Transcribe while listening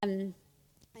I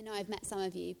know I've met some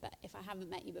of you, but if I haven't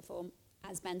met you before,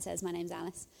 as Ben says, my name's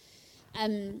Alice.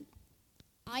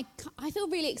 I feel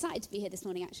really excited to be here this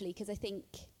morning, actually, because I think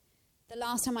the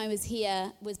last time I was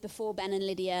here was before Ben and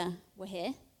Lydia were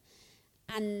here.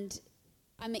 And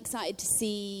I'm excited to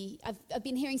see, I've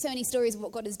been hearing so many stories of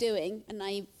what God is doing, and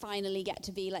I finally get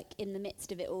to be like in the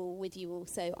midst of it all with you all.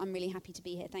 So I'm really happy to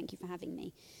be here. Thank you for having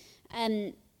me.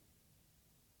 I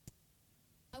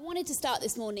wanted to start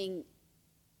this morning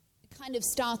kind of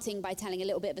starting by telling a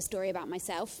little bit of a story about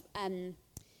myself, and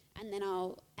then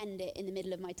I'll end it in the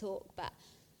middle of my talk. But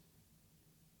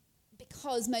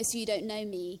because most of you don't know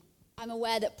me, I'm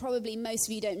aware that probably most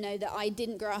of you don't know that I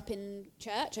didn't grow up in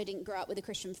church. I didn't grow up with a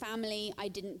Christian family. I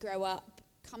didn't grow up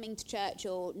coming to church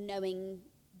or knowing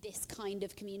this kind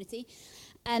of community.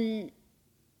 And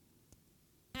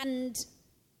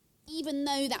even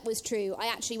though that was true, I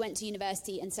actually went to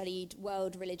university and studied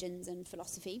world religions and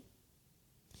philosophy.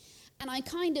 And I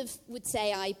kind of would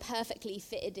say I perfectly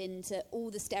fitted into all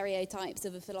the stereotypes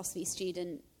of a philosophy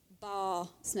student, bar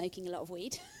smoking a lot of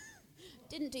weed.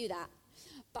 Didn't do that.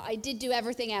 But I did do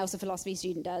everything else a philosophy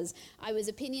student does. I was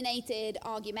opinionated,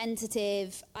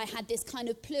 argumentative. I had this kind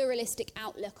of pluralistic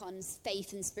outlook on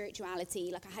faith and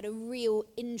spirituality. Like I had a real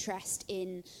interest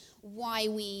in why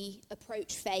we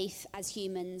approach faith as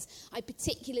humans. I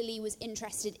particularly was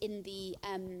interested in the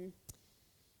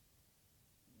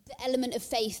element of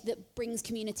faith that brings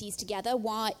communities together.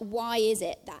 Why is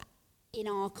it that in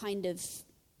our kind of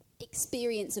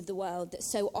experience of the world that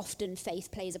so often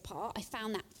faith plays a part? I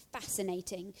found that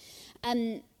fascinating.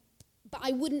 But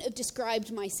I wouldn't have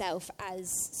described myself as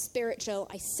spiritual.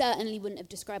 I certainly wouldn't have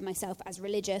described myself as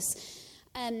religious.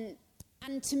 And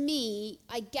to me,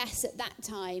 I guess at that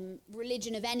time,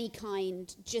 religion of any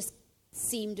kind just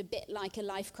seemed a bit like a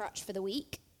life crutch for the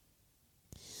weak.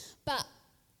 But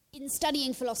in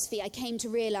studying philosophy, I came to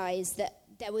realize that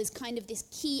there was kind of this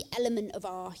key element of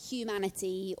our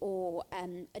humanity, or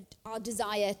our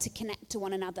desire to connect to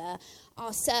one another,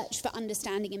 our search for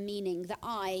understanding and meaning, that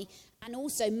I, and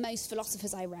also most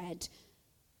philosophers I read,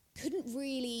 couldn't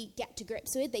really get to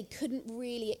grips with. They couldn't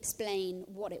really explain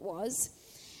what it was.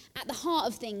 At the heart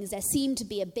of things, there seemed to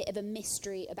be a bit of a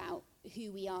mystery about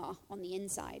who we are on the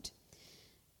inside.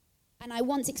 And I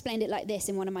once explained it like this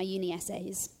in one of my uni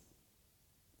essays.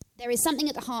 There is something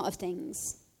at the heart of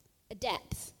things, a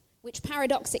depth, which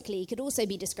paradoxically could also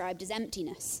be described as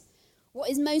emptiness. What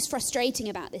is most frustrating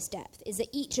about this depth is that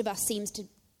each of us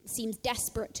seems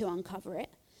desperate to uncover it,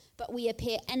 but we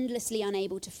appear endlessly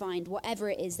unable to find whatever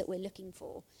it is that we're looking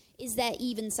for. Is there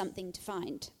even something to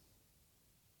find?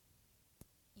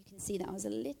 You can see that I was a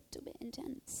little bit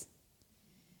intense.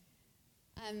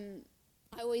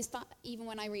 I always find, even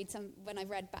when I've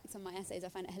read back some of my essays, I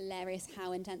find it hilarious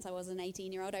how intense I was as an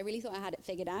 18-year-old. I really thought I had it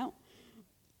figured out.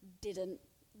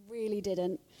 Really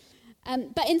didn't.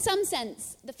 But in some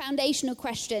sense, the foundational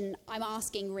question I'm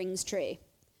asking rings true.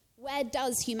 Where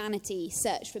does humanity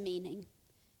search for meaning?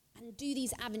 And do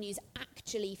these avenues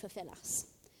actually fulfill us?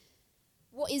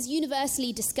 What is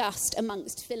universally discussed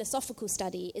amongst philosophical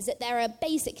study is that there are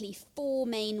basically four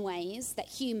main ways that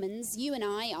humans, you and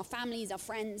I, our families, our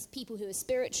friends, people who are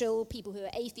spiritual, people who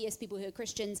are atheists, people who are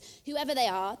Christians, whoever they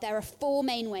are, there are four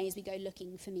main ways we go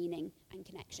looking for meaning and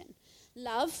connection.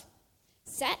 Love,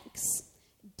 sex,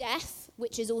 death,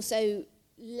 which is also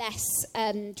less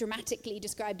dramatically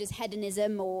described as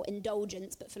hedonism or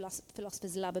indulgence, but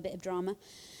philosophers love a bit of drama.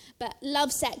 But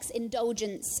love, sex,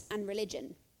 indulgence, and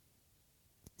religion.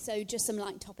 So just some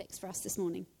light topics for us this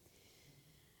morning.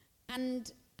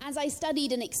 And as I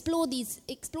studied and explored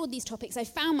these topics, I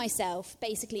found myself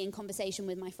basically in conversation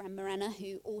with my friend Morena,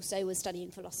 who also was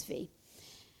studying philosophy.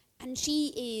 And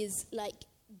she is like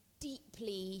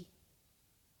deeply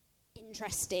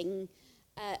interesting,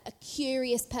 a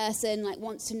curious person, like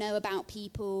wants to know about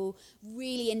people,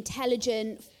 really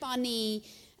intelligent, funny,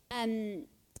 and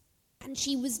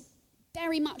she was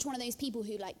very much one of those people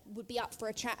who like would be up for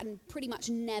a chat and pretty much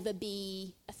never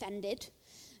be offended.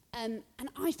 And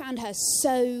I found her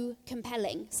so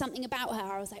compelling. Something about her,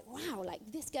 I was like, wow, like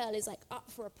this girl is like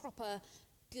up for a proper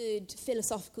good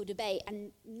philosophical debate,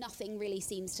 and nothing really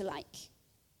seems to like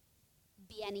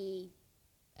be any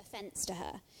offense to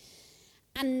her.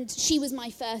 And she was my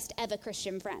first ever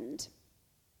Christian friend.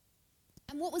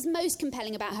 And what was most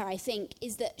compelling about her, I think,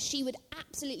 is that she would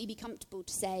absolutely be comfortable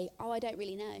to say, oh, I don't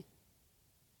really know.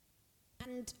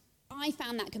 And I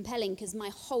found that compelling because my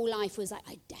whole life was like,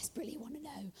 I desperately want to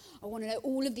know. I want to know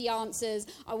all of the answers.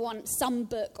 I want some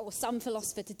book or some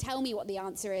philosopher to tell me what the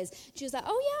answer is. She was like,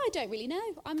 oh yeah, I don't really know.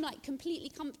 I'm like completely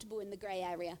comfortable in the grey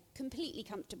area, completely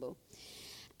comfortable.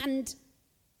 And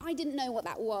I didn't know what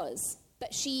that was.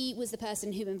 But she was the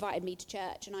person who invited me to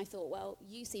church, and I thought, well,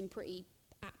 you seem pretty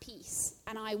at peace,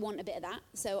 and I want a bit of that,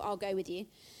 so I'll go with you.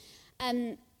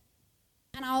 And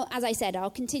as I said, I'll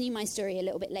continue my story a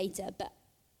little bit later, but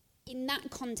in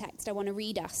that context, I want to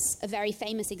read us a very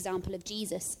famous example of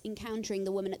Jesus encountering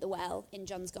the woman at the well in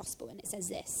John's Gospel, and it says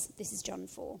this. This is John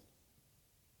 4.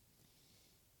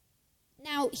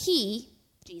 Now he,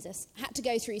 Jesus, had to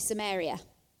go through Samaria.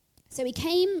 So he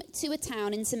came to a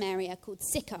town in Samaria called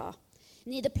Sychar,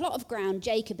 near the plot of ground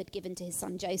Jacob had given to his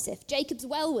son Joseph. Jacob's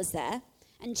well was there,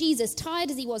 and Jesus,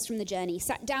 tired as he was from the journey,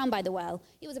 sat down by the well.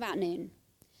 It was about noon.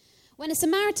 When a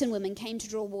Samaritan woman came to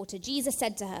draw water, Jesus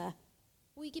said to her,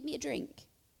 "Will you give me a drink?"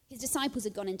 His disciples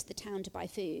had gone into the town to buy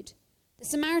food. The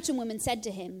Samaritan woman said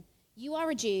to him, "You are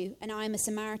a Jew, and I am a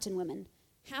Samaritan woman.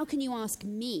 How can you ask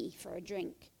me for a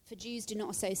drink?" For Jews do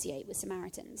not associate with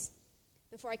Samaritans.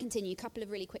 Before I continue, a couple of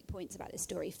really quick points about this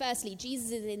story. Firstly,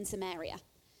 Jesus is in Samaria.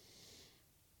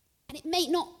 And it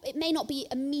may not be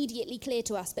immediately clear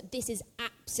to us, but this is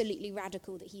absolutely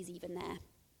radical that he's even there.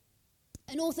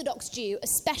 An Orthodox Jew,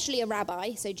 especially a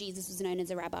rabbi, so Jesus was known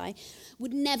as a rabbi,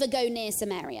 would never go near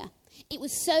Samaria. It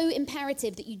was so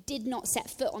imperative that you did not set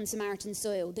foot on Samaritan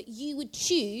soil, that you would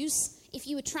choose, if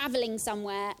you were traveling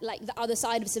somewhere like the other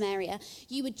side of Samaria,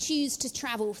 you would choose to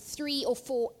travel 3 or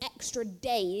 4 extra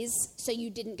days so you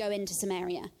didn't go into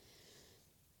Samaria.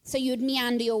 So you would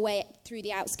meander your way through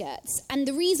the outskirts. And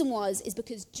the reason is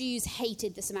because Jews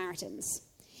hated the Samaritans.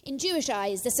 In Jewish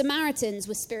eyes, the Samaritans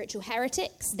were spiritual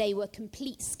heretics. They were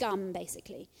complete scum,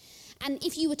 basically. And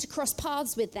if you were to cross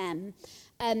paths with them,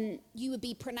 you would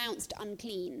be pronounced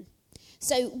unclean.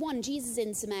 So 1, Jesus is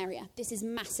in Samaria. This is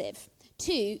massive.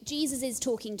 2, Jesus is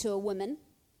talking to a woman,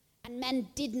 and men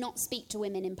did not speak to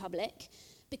women in public,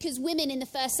 because women in the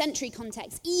first century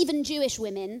context, even Jewish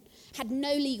women, had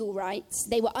no legal rights.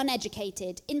 They were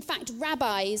uneducated. In fact,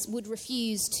 rabbis would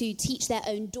refuse to teach their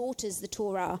own daughters the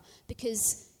Torah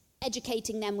because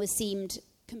educating them was seemed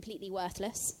completely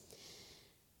worthless.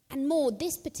 And more,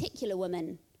 this particular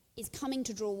woman is coming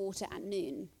to draw water at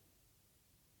noon.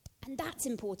 And that's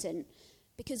important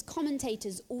because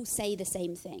commentators all say the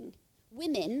same thing.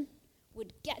 Women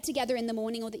would get together in the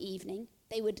morning or the evening.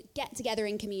 They would get together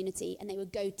in community and they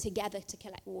would go together to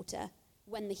collect water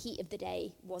when the heat of the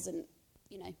day wasn't,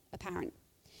 apparent.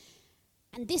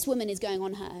 And this woman is going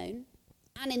on her own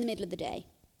and in the middle of the day.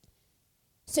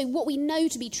 So what we know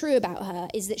to be true about her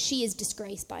is that she is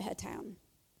disgraced by her town.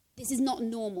 This is not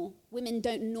normal. Women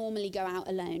don't normally go out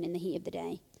alone in the heat of the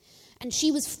day. And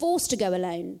she was forced to go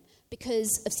alone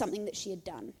because of something that she had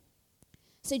done.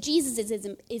 So Jesus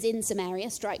is in Samaria,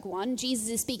 strike 1. Jesus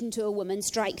is speaking to a woman,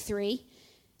 strike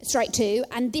 2.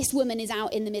 And this woman is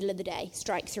out in the middle of the day,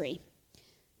 strike 3.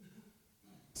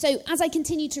 So as I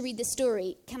continue to read this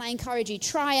story, can I encourage you,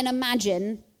 try and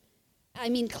imagine,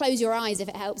 close your eyes if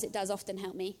it helps. It does often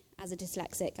help me as a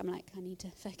dyslexic. I'm like, I need to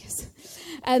focus.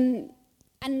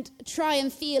 And try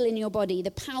and feel in your body the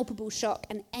palpable shock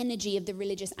and energy of the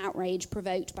religious outrage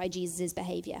provoked by Jesus'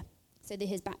 behavior. So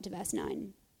here's back to verse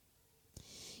 9.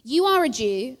 You are a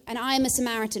Jew, and I am a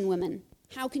Samaritan woman.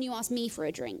 How can you ask me for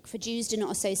a drink? For Jews do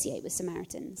not associate with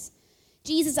Samaritans.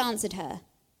 Jesus answered her,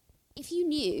 if you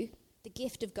knew the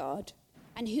gift of God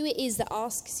and who it is that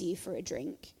asks you for a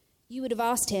drink, you would have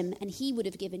asked him, and he would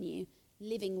have given you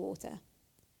living water.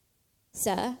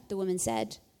 Sir, the woman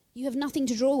said, you have nothing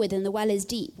to draw with, and the well is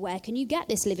deep. Where can you get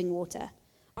this living water?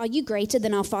 Are you greater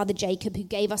than our father Jacob, who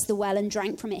gave us the well and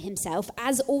drank from it himself,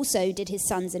 as also did his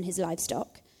sons and his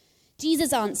livestock?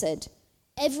 Jesus answered,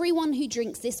 everyone who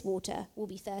drinks this water will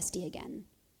be thirsty again.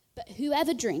 But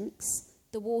whoever drinks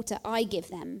the water I give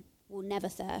them will never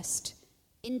thirst.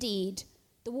 Indeed,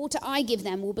 the water I give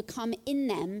them will become in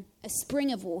them a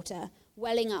spring of water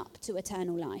welling up to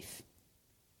eternal life.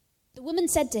 The woman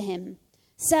said to him,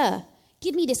 Sir,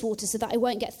 give me this water so that I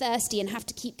won't get thirsty and have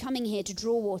to keep coming here to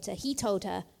draw water. He told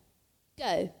her,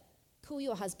 Go, call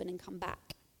your husband and come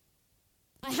back.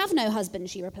 I have no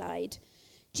husband, she replied.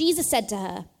 Jesus said to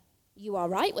her, You are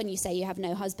right when you say you have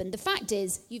no husband. The fact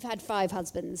is, you've had 5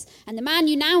 husbands, and the man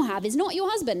you now have is not your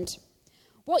husband.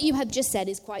 What you have just said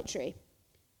is quite true.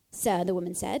 Sir, the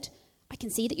woman said, I can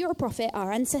see that you're a prophet.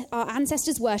 Our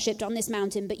ancestors worshipped on this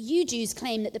mountain, but you Jews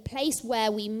claim that the place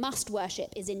where we must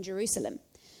worship is in Jerusalem.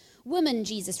 Woman,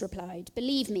 Jesus replied,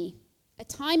 believe me, a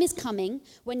time is coming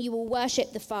when you will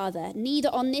worship the Father, neither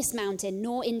on this mountain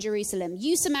nor in Jerusalem.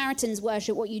 You Samaritans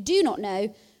worship what you do not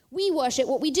know. We worship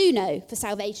what we do know, for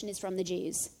salvation is from the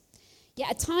Jews.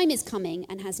 Yet a time is coming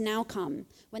and has now come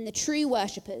when the true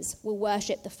worshippers will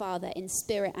worship the Father in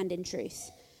spirit and in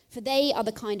truth. For they are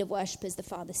the kind of worshippers the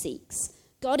Father seeks.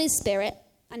 God is spirit,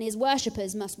 and his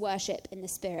worshippers must worship in the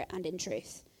spirit and in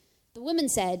truth. The woman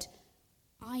said,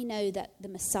 I know that the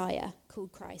Messiah,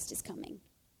 called Christ, is coming.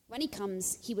 When he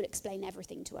comes, he will explain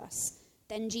everything to us.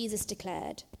 Then Jesus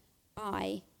declared,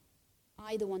 I,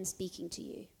 the one speaking to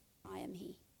you, I am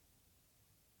he.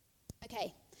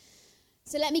 Okay,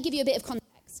 so let me give you a bit of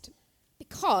context.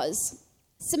 Because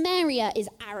Samaria is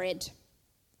arid,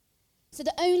 so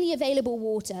the only available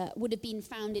water would have been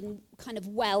found in kind of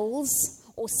wells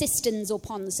or cisterns or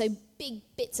ponds, so big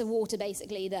bits of water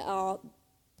basically that are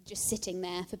just sitting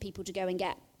there for people to go and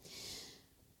get.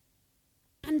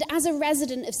 And as a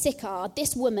resident of Sychar,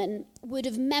 this woman would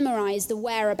have memorized the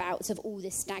whereabouts of all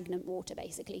this stagnant water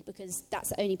basically, because that's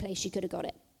the only place she could have got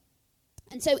it.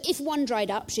 And so if one dried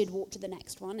up, she'd walk to the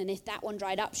next one. And if that one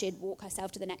dried up, she'd walk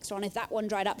herself to the next one. If that one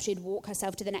dried up, she'd walk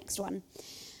herself to the next one.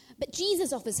 But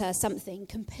Jesus offers her something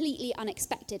completely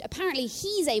unexpected. Apparently,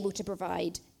 he's able to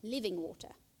provide living water.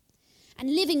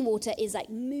 And living water is like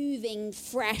moving,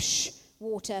 fresh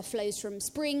water, flows from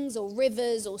springs or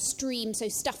rivers or streams, so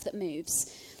stuff that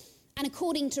moves. And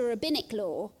according to rabbinic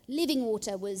law, living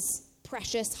water was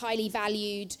precious, highly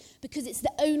valued, because it's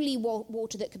the only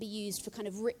water that could be used for kind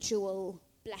of ritual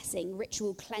blessing,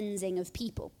 ritual cleansing of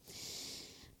people.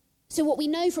 So what we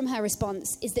know from her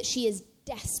response is that she is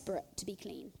desperate to be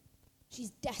clean. She's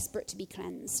desperate to be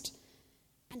cleansed.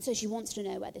 And so she wants to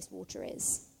know where this water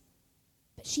is.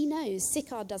 But she knows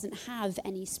Sychar doesn't have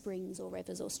any springs or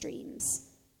rivers or streams.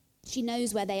 She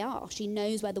knows where they are. She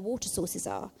knows where the water sources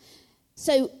are.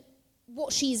 So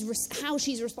how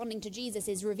she's responding to Jesus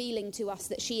is revealing to us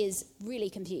that she is really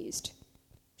confused.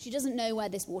 She doesn't know where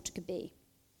this water could be.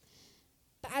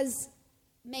 But as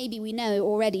maybe we know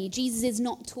already, Jesus is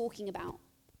not talking about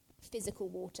physical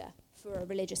water for a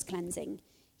religious cleansing.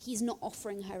 He's not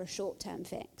offering her a short-term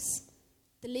fix.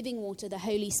 The living water, the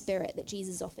Holy Spirit that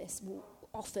Jesus offers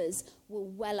will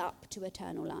well up to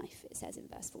eternal life, it says in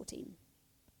verse 14.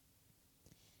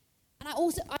 And I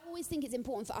always think it's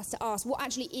important for us to ask, what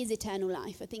actually is eternal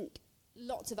life? I think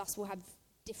lots of us will have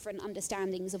different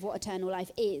understandings of what eternal life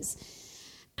is.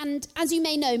 And as you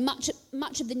may know, much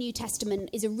of the New Testament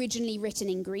is originally written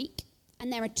in Greek,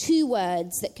 and there are two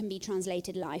words that can be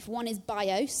translated life. One is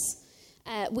bios,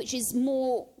 which is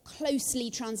more closely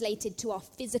translated to our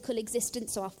physical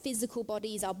existence, so our physical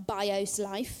bodies, our bios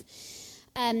life.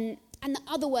 And the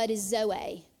other word is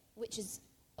zoe, which is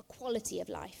a quality of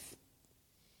life.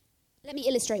 Let me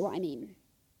illustrate what I mean.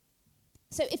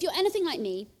 So if you're anything like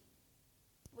me,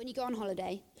 when you go on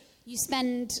holiday, you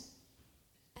spend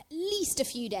at least a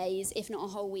few days, if not a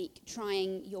whole week,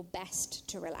 trying your best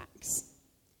to relax.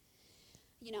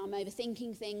 You know, I'm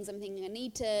overthinking things. I'm thinking I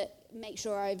need to make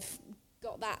sure I've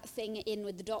got that thing in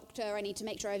with the doctor. I need to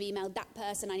make sure I've emailed that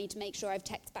person. I need to make sure I've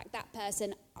texted back that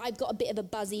person. I've got a bit of a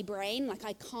buzzy brain. Like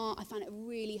I find it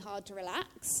really hard to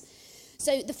relax.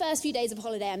 So the first few days of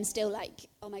holiday, I'm still like,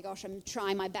 oh my gosh, I'm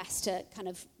trying my best to kind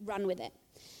of run with it.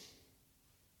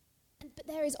 But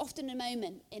there is often a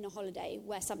moment in a holiday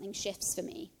where something shifts for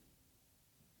me.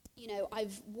 You know,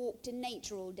 I've walked in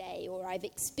nature all day, or I've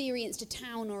experienced a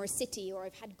town or a city, or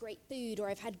I've had great food, or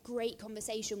I've had great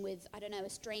conversation with, I don't know, a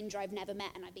stranger I've never met,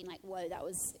 and I've been like, whoa, that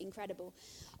was incredible.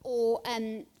 Or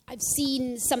I've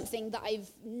seen something that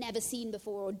I've never seen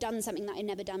before, or done something that I've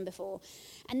never done before.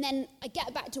 And then I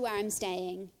get back to where I'm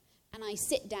staying, and I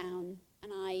sit down,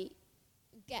 and I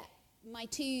get my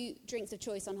two drinks of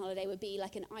choice on holiday would be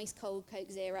like an ice-cold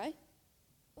Coke Zero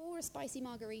or a spicy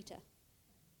margarita.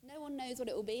 No one knows what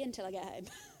it will be until I get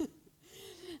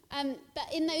home.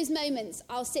 But in those moments,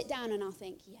 I'll sit down and I'll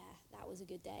think, yeah, that was a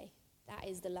good day. That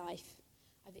is the life.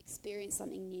 I've experienced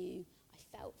something new.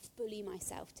 I felt fully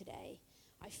myself today.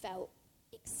 I felt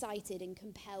excited and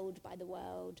compelled by the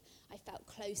world. I felt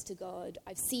close to God.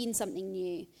 I've seen something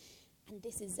new. And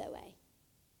this is Zoe.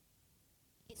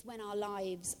 It's when our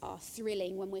lives are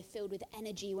thrilling, when we're filled with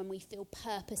energy, when we feel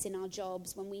purpose in our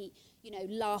jobs, when we,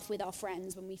 laugh with our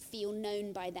friends, when we feel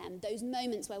known by them. Those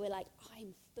moments where we're like,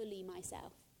 I'm fully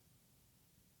myself.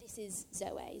 This is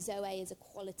Zoe. Zoe is a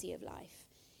quality of life.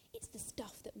 It's the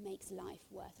stuff that makes life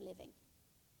worth living.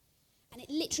 And it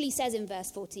literally says in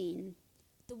verse 14,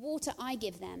 the water I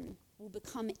give them will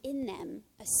become in them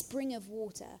a spring of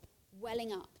water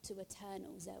welling up to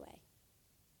eternal Zoe.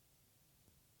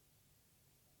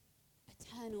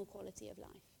 Eternal quality of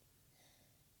life.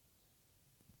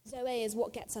 Zoe is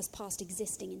what gets us past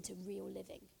existing into real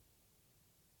living.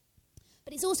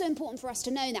 But it's also important for us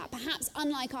to know that, perhaps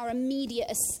unlike our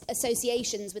immediate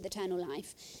associations with eternal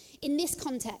life, in this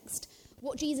context,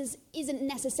 what Jesus isn't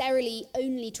necessarily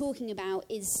only talking about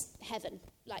is heaven,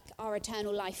 like our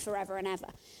eternal life forever and ever.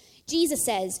 Jesus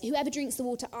says, whoever drinks the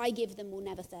water I give them will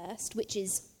never thirst, which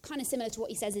is kind of similar to what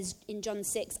he says in John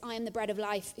 6, I am the bread of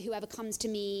life. Whoever comes to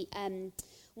me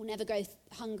will never go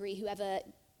hungry. Whoever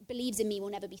believes in me will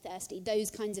never be thirsty.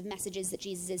 Those kinds of messages that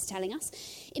Jesus is telling us.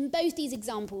 In both these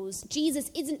examples,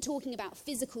 Jesus isn't talking about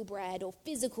physical bread or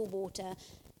physical water,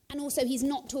 and also he's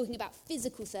not talking about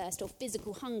physical thirst or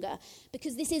physical hunger,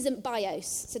 because this isn't bios,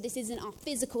 so this isn't our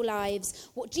physical lives.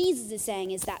 What Jesus is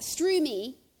saying is that through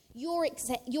me, you're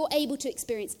able to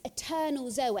experience eternal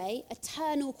Zoe,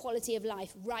 eternal quality of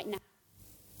life right now,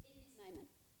 in this moment.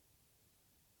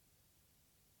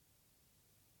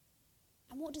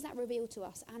 And what does that reveal to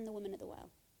us and the woman at the well?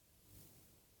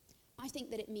 I think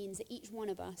that it means that each one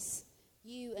of us,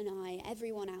 you and I,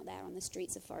 everyone out there on the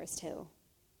streets of Forest Hill,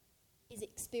 is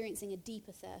experiencing a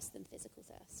deeper thirst than physical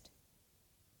thirst.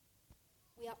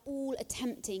 We are all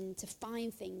attempting to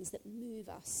find things that move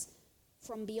us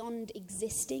from beyond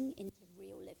existing into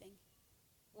real living,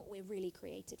 what we're really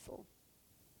created for.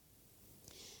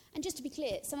 And just to be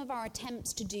clear, some of our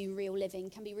attempts to do real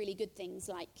living can be really good things,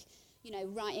 like,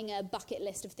 writing a bucket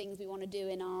list of things we want to do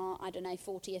in our,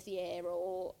 40th year,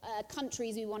 or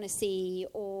countries we want to see,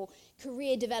 or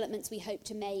career developments we hope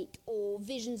to make, or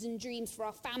visions and dreams for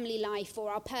our family life or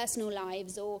our personal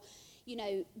lives, or,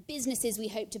 businesses we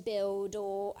hope to build,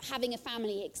 or having a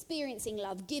family, experiencing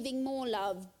love, giving more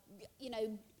love,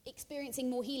 experiencing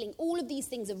more healing. All of these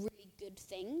things are really good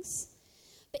things.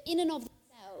 But in and of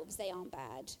themselves, they aren't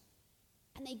bad.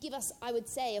 And they give us, I would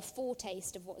say, a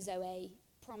foretaste of what Zoe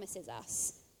promises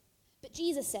us. But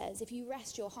Jesus says, if you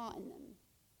rest your heart in them,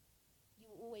 you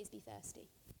will always be thirsty.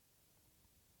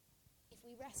 If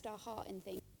we rest our heart in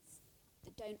things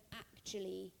that don't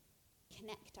actually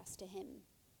connect us to him,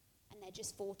 and they're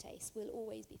just foretastes, we'll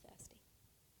always be thirsty.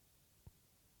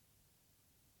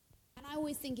 And I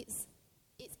always think it's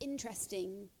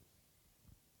interesting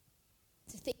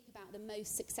to think about the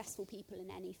most successful people in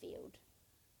any field.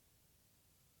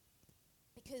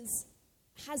 Because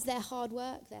has their hard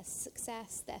work, their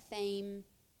success, their fame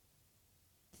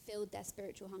filled their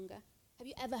spiritual hunger? Have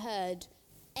you ever heard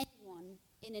anyone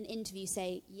in an interview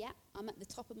say, yeah, I'm at the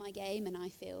top of my game and I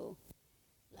feel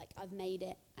like I've made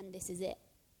it and this is it?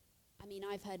 I mean,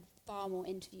 I've heard far more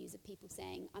interviews of people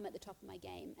saying, I'm at the top of my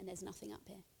game and there's nothing up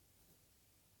here.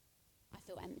 I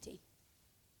feel empty.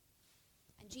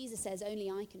 And Jesus says, only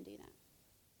I can do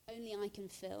that. Only I can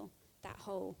fill that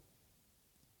hole.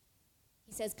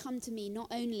 He says, come to me not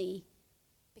only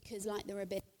because, like the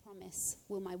rabbinic promise,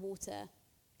 will my water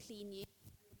clean you,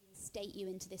 reinstate you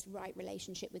into this right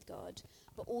relationship with God,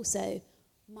 but also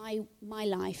my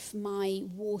life, my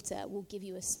water will give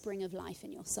you a spring of life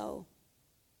in your soul.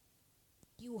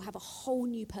 You will have a whole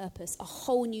new purpose, a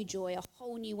whole new joy, a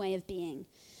whole new way of being.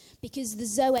 Because the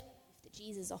Zoe that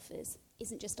Jesus offers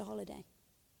isn't just a holiday.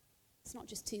 It's not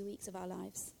just 2 weeks of our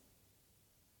lives.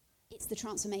 It's the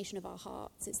transformation of our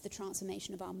hearts. It's the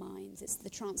transformation of our minds. It's the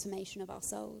transformation of our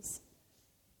souls.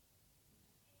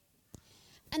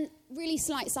 And really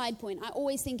slight side point, I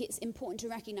always think it's important to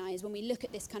recognize when we look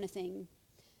at this kind of thing,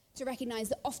 to recognize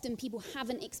that often people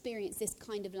haven't experienced this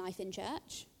kind of life in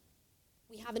church.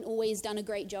 We haven't always done a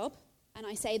great job. And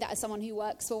I say that as someone who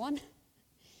works for one.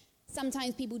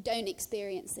 Sometimes people don't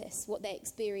experience this. What they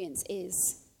experience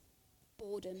is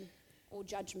boredom or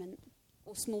judgment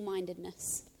or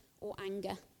small-mindedness or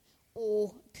anger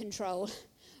or control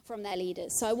from their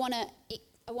leaders. So I want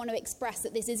to express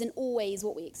that this isn't always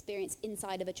what we experience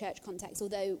inside of a church context,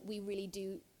 although we really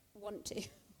do want to.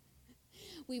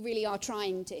 We really are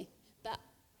trying to. But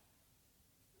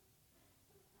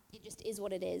it just is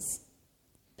what it is.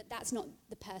 But that's not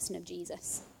the person of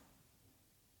Jesus.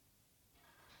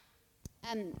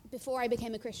 Before I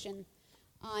became a Christian,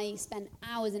 I spent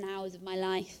hours and hours of my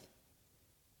life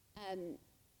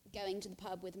going to the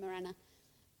pub with Morena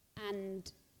and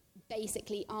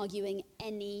basically arguing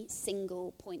any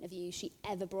single point of view she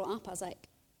ever brought up. I was like,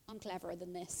 I'm cleverer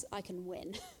than this. I can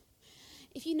win.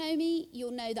 If you know me,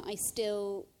 you'll know that I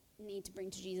still need to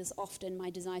bring to Jesus often my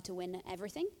desire to win at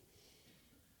everything,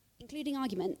 including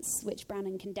arguments, which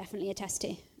Brannon can definitely attest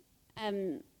to.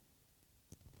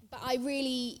 But I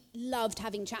really loved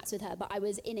having chats with her, but I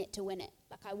was in it to win it.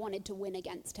 Like, I wanted to win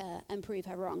against her and prove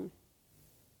her wrong.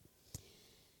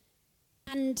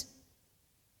 And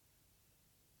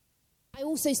I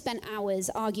also spent hours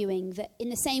arguing that in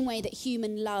the same way that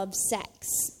human love,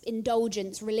 sex,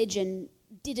 indulgence, religion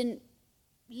didn't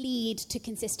lead to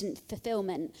consistent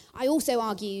fulfillment, I also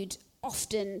argued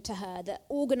often to her that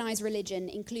organized religion,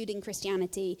 including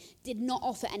Christianity, did not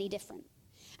offer any different.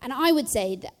 And I would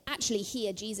say that actually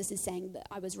here Jesus is saying that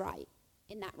I was right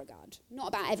in that regard. Not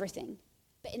about everything,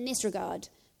 but in this regard.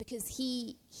 because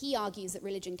he argues that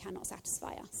religion cannot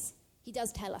satisfy us. He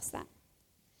does tell us that.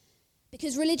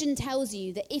 Because religion tells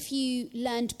you that if you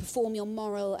learn to perform your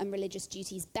moral and religious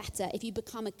duties better, if you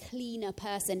become a cleaner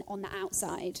person on the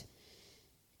outside,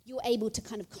 you're able to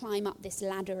kind of climb up this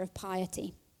ladder of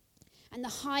piety. And the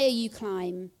higher you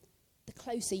climb, the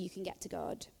closer you can get to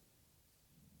God.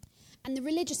 And the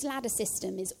religious ladder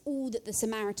system is all that the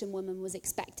Samaritan woman was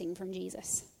expecting from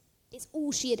Jesus. It's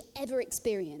all she had ever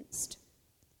experienced.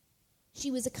 She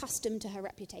was accustomed to her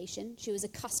reputation. She was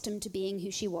accustomed to being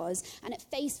who she was. And at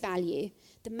face value,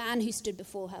 the man who stood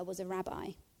before her was a rabbi.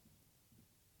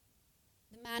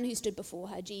 The man who stood before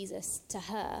her, Jesus, to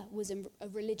her, was a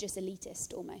religious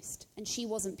elitist almost. And she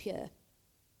wasn't pure.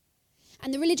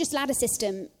 And the religious ladder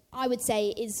system, I would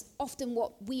say, is often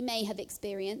what we may have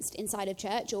experienced inside of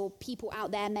church, or people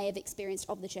out there may have experienced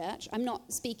of the church. I'm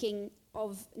not speaking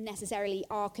of necessarily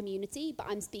our community, but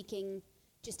I'm speaking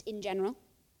just in general.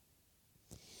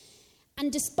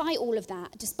 And despite all of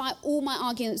that, despite all my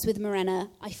arguments with Morena,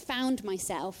 I found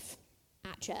myself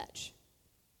at church.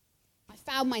 I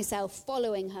found myself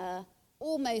following her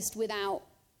almost without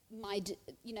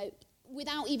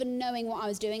without even knowing what I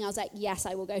was doing. I was like, yes,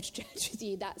 I will go to church with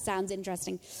you. That sounds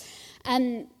interesting.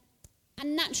 And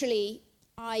naturally,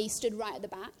 I stood right at the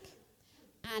back.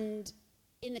 And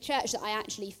in the church that I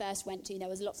actually first went to, there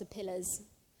was lots of pillars,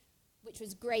 which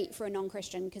was great for a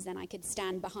non-Christian, because then I could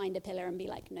stand behind a pillar and be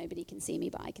like, nobody can see me,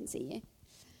 but I can see you.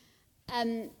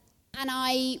 And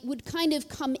I would kind of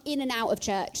come in and out of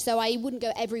church, so I wouldn't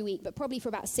go every week, but probably for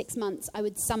about 6 months, I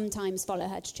would sometimes follow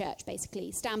her to church,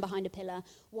 basically, stand behind a pillar,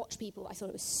 watch people. I thought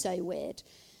it was so weird.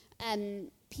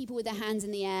 People with their hands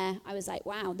in the air, I was like,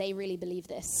 wow, they really believe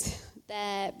this.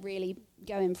 They're really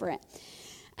going for it.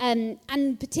 And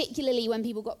particularly when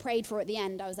people got prayed for at the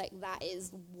end, I was like, that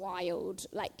is wild.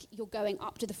 Like, you're going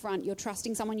up to the front, you're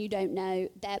trusting someone you don't know,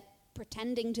 they're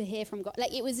pretending to hear from God.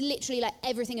 Like, it was literally like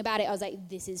everything about it, I was like,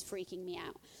 this is freaking me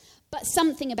out. But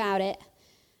something about it,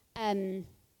 I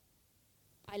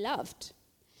loved.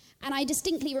 And I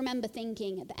distinctly remember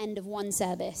thinking at the end of one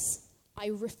service, I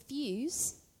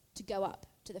refuse to go up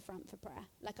to the front for prayer.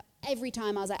 Like, every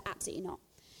time I was like, absolutely not.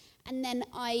 And then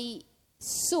I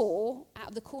saw out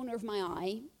of the corner of my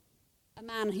eye a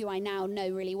man who I now know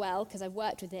really well because I've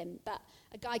worked with him, but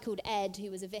a guy called Ed, who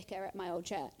was a vicar at my old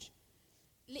church,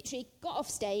 literally got off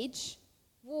stage,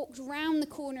 walked round the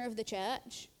corner of the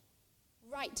church,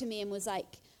 right to me and was like,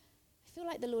 I feel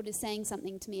like the Lord is saying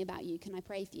something to me about you. Can I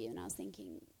pray for you? And I was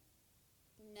thinking,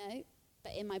 no.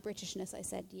 But in my Britishness, I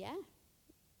said, yeah,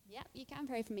 you can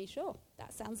pray for me, sure.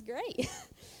 That sounds great.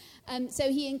 So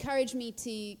he encouraged me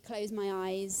to close my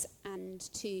eyes and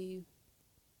to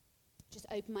just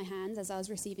open my hands as I was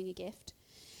receiving a gift.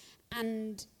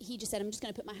 And he just said, I'm just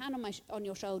going to put my hand on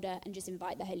your shoulder and just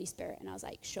invite the Holy Spirit. And I was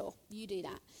like, sure, you do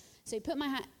that. So he put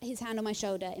his hand on my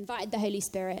shoulder, invited the Holy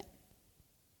Spirit,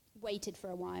 waited for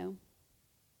a while.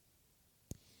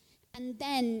 And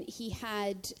then he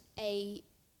had a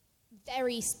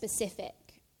very specific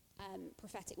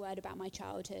prophetic word about my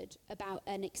childhood, about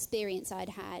an experience I'd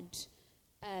had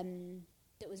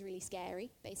that was really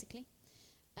scary, basically,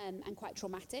 and quite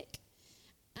traumatic.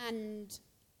 And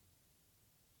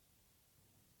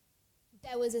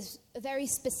there was a very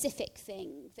specific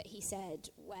thing that he said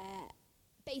where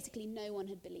basically no one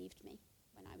had believed me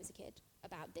when I was a kid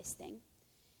about this thing.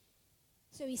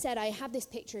 So he said, I have this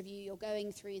picture of you, you're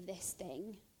going through this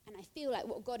thing, and I feel like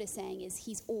what God is saying is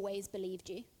he's always believed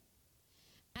you.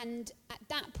 And at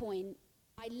that point,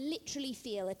 I literally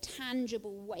feel a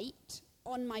tangible weight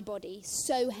on my body,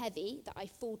 so heavy that I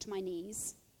fall to my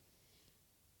knees.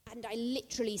 And I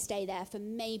literally stay there for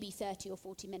maybe 30 or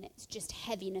 40 minutes, just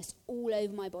heaviness all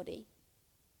over my body.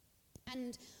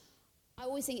 And I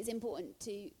always think it's important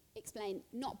to explain,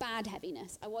 not bad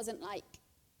heaviness. I wasn't like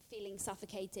feeling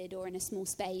suffocated or in a small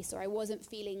space, or I wasn't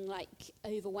feeling like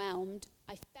overwhelmed.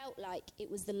 I felt like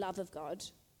it was the love of God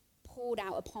poured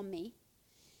out upon me.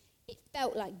 It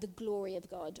felt like the glory of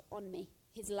God on me,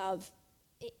 his love,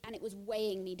 and it was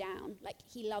weighing me down. Like,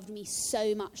 he loved me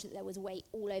so much that there was weight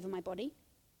all over my body.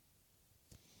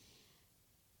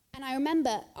 And I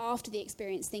remember after the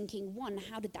experience thinking, one,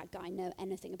 how did that guy know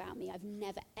anything about me? I've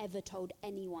never, ever told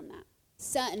anyone that.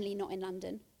 Certainly not in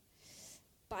London,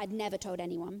 but I'd never told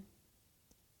anyone.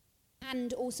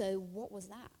 And also, what was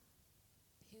that?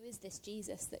 Who is this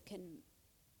Jesus that can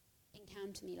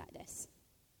encounter me like this?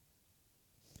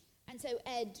 And so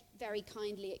Ed very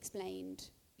kindly explained,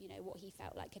 what he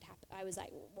felt like had happened. I was like,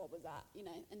 well, what was that?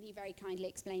 And he very kindly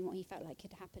explained what he felt like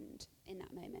had happened in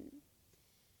that moment.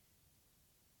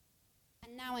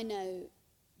 And now I know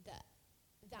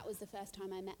that was the first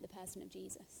time I met the person of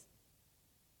Jesus.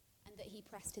 that he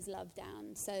pressed his love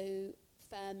down so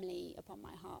firmly upon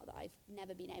my heart that I've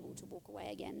never been able to walk away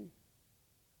again.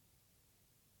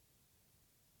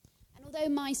 And although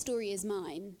my story is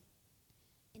mine,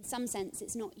 in some sense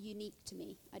it's not unique to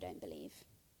me, I don't believe.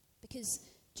 Because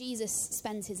Jesus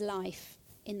spends his life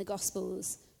in the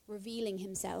Gospels revealing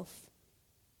himself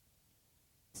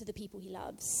to the people he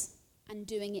loves and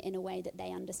doing it in a way that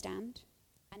they understand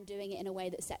and doing it in a way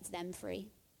that sets them free.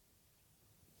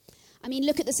 I mean,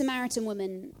 look at the Samaritan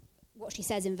woman, what she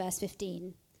says in verse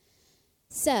 15.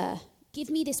 "Sir, give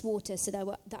me this water so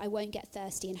that I won't get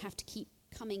thirsty and have to keep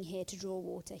coming here to draw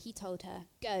water." He told her,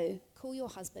 "Go, call your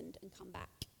husband and come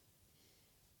back."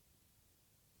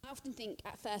 I often think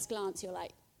at first glance you're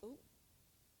like, oh,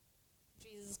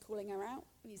 Jesus is calling her out.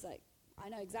 And he's like, I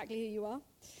know exactly who you are.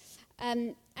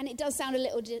 And it does sound a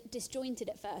little disjointed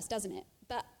at first, doesn't it?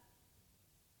 But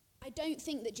I don't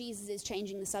think that Jesus is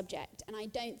changing the subject, and I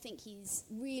don't think he's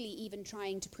really even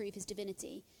trying to prove his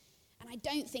divinity. And I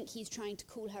don't think he's trying to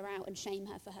call her out and shame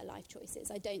her for her life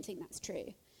choices. I don't think that's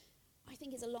true. I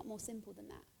think it's a lot more simple than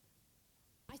that.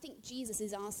 I think Jesus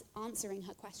is answering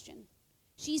her question.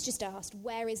 She's just asked,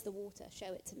 "Where is the water?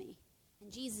 Show it to me."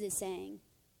 And Jesus is saying,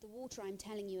 the water I'm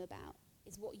telling you about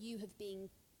is what you have been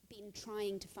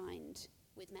trying to find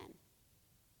with men.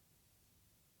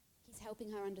 He's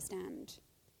helping her understand.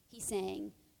 He's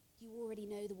saying, you already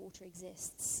know the water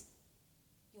exists.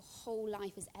 Your whole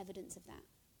life is evidence of that.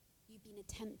 You've been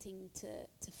attempting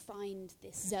to find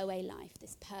this Zoe life,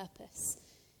 this purpose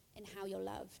in how you're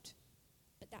loved.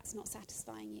 But that's not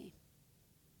satisfying you.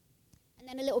 And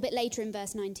then a little bit later in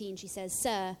verse 19, she says,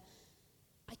 "Sir,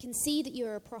 I can see that you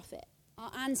are a prophet.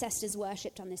 Our ancestors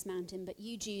worshipped on this mountain, but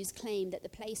you Jews claim that the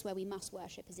place where we must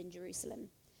worship is in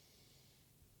Jerusalem."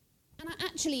 And I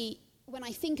actually, when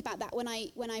I think about that, when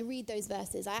I read those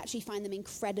verses, I actually find them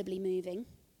incredibly moving.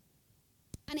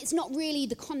 And it's not really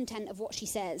the content of what she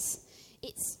says.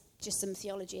 It's just some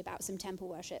theology about some temple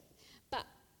worship. But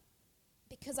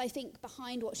because I think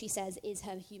behind what she says is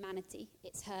her humanity.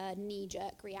 It's her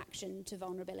knee-jerk reaction to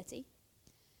vulnerability.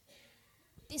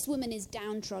 This woman is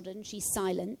downtrodden. She's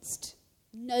silenced.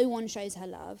 No one shows her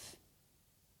love.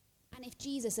 And if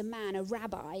Jesus, a man, a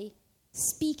rabbi,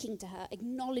 speaking to her,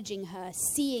 acknowledging her,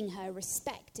 seeing her,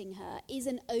 respecting her,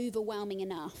 isn't overwhelming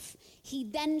enough, he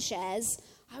then shares,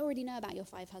 "I already know about your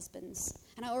 5 husbands,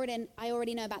 and I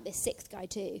already know about this 6th guy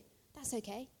too. That's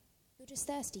okay. You're just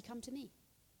thirsty. Come to me."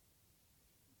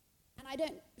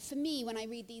 And for me, when I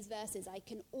read these verses, I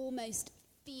can almost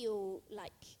feel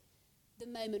like the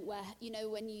moment where,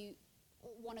 when you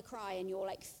want to cry and your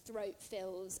throat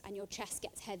fills and your chest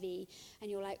gets heavy and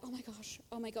you're like, oh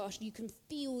my gosh, you can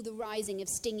feel the rising of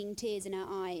stinging tears in her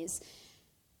eyes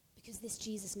because this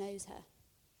Jesus knows her.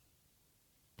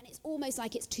 And it's almost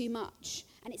like it's too much.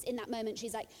 And it's in that moment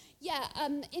she's like,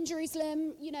 in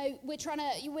Jerusalem,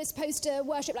 we're supposed to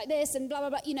worship like this and blah, blah,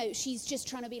 blah. She's just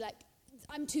trying to be like,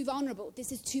 I'm too vulnerable.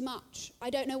 This is too much. I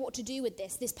don't know what to do with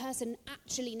this. This person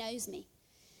actually knows me.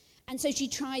 And so she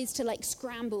tries to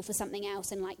scramble for something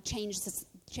else and change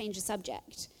the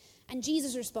subject. And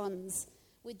Jesus responds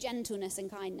with gentleness and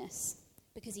kindness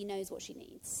because he knows what she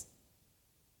needs.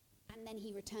 And then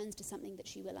he returns to something that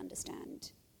she will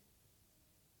understand.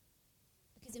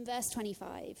 Because in verse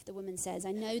 25, the woman says,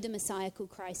 "I know the Messiah called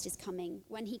Christ is coming.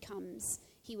 When he comes,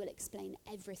 he will explain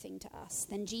everything to us."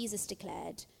 Then Jesus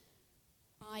declared,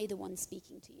 "I, the one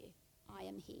speaking to you, I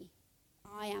am he.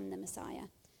 I am the Messiah."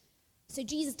 So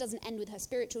Jesus doesn't end with her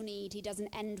spiritual need. He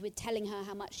doesn't end with telling her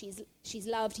how much she's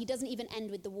loved. He doesn't even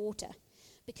end with the water.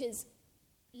 Because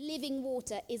living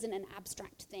water isn't an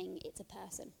abstract thing. It's a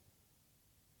person.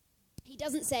 He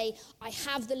doesn't say, "I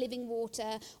have the living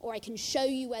water," or "I can show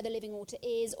you where the living water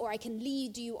is," or "I can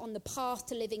lead you on the path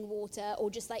to living water," or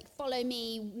just "follow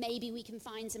me, maybe we can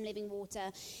find some living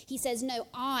water." He says, "No,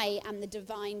 I am the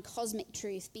divine cosmic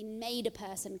truth, being made a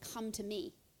person, come to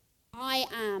me. I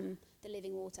am the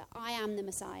living water. I am the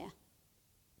Messiah.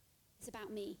 It's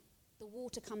about me. The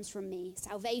water comes from me.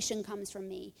 Salvation comes from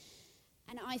me."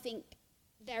 And I think,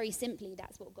 very simply,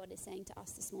 that's what God is saying to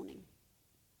us this morning.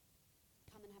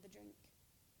 Come and have a drink.